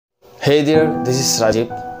Hey there, this is Rajiv.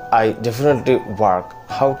 I definitely work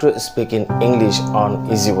how to speak in English on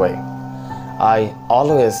easy way. I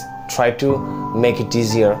always try to make it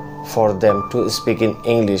easier for them to speak in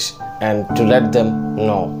English and to let them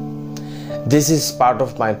know. This is part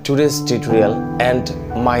of my today's tutorial and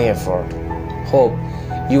my effort. Hope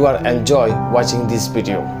you are enjoy watching this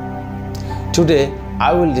video. Today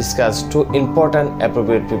I will discuss two important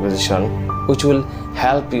appropriate prepositions which will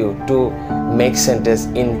help you to make sentence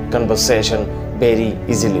in conversation very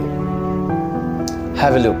easily.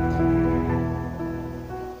 Have a look.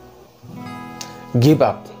 Give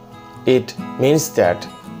up. It means that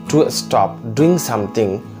to stop doing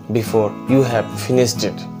something before you have finished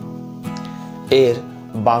it. এর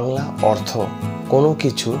বাংলা অর্থ কোনো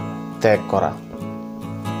কিছু ত্যাগ করা।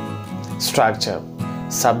 Structure: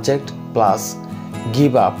 subject plus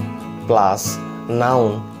give up plus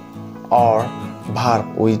noun or verb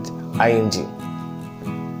with ing.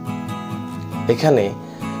 এখানে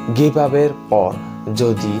give up এর পর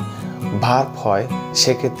যদি ভার্ব হয়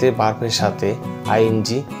সেক্ষেত্রে ভার্বের সাথে ing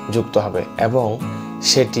যুক্ত হবে এবং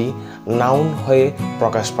সেটি নাউন হয়ে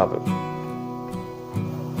প্রকাশ পাবে।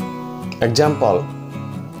 Example: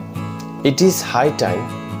 It is high time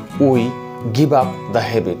we give up the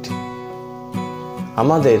habit.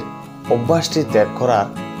 আমাদের অভ্যাসটি ত্যাগ করার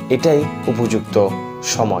এটাই উপযুক্ত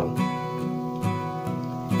সময়।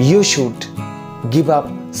 You should give up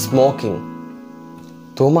smoking.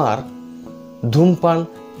 তোমার ধূমপান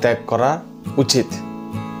ত্যাগ করা উচিত।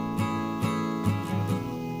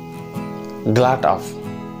 Glad of.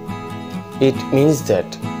 It means that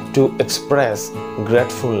to express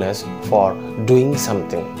gratefulness for doing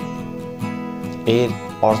something. এর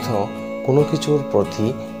অর্থ কোনো কিছুর প্রতি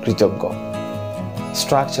কৃতজ্ঞ।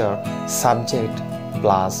 Structure: subject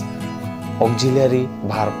plus auxiliary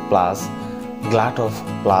verb plus glad of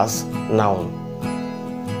plus noun.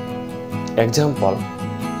 Example: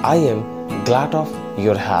 I am glad of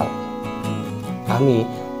your help. আমি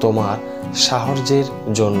তোমার সাহায্যের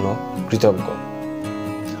জন্য কৃতজ্ঞ।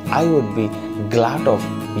 I would be glad of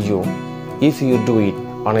you if you do it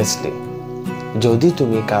honestly. যদি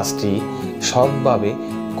তুমি কাজটি সৎভাবে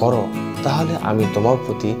করো তাহলে আমি তোমার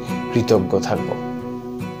প্রতি কৃতজ্ঞ থাকব।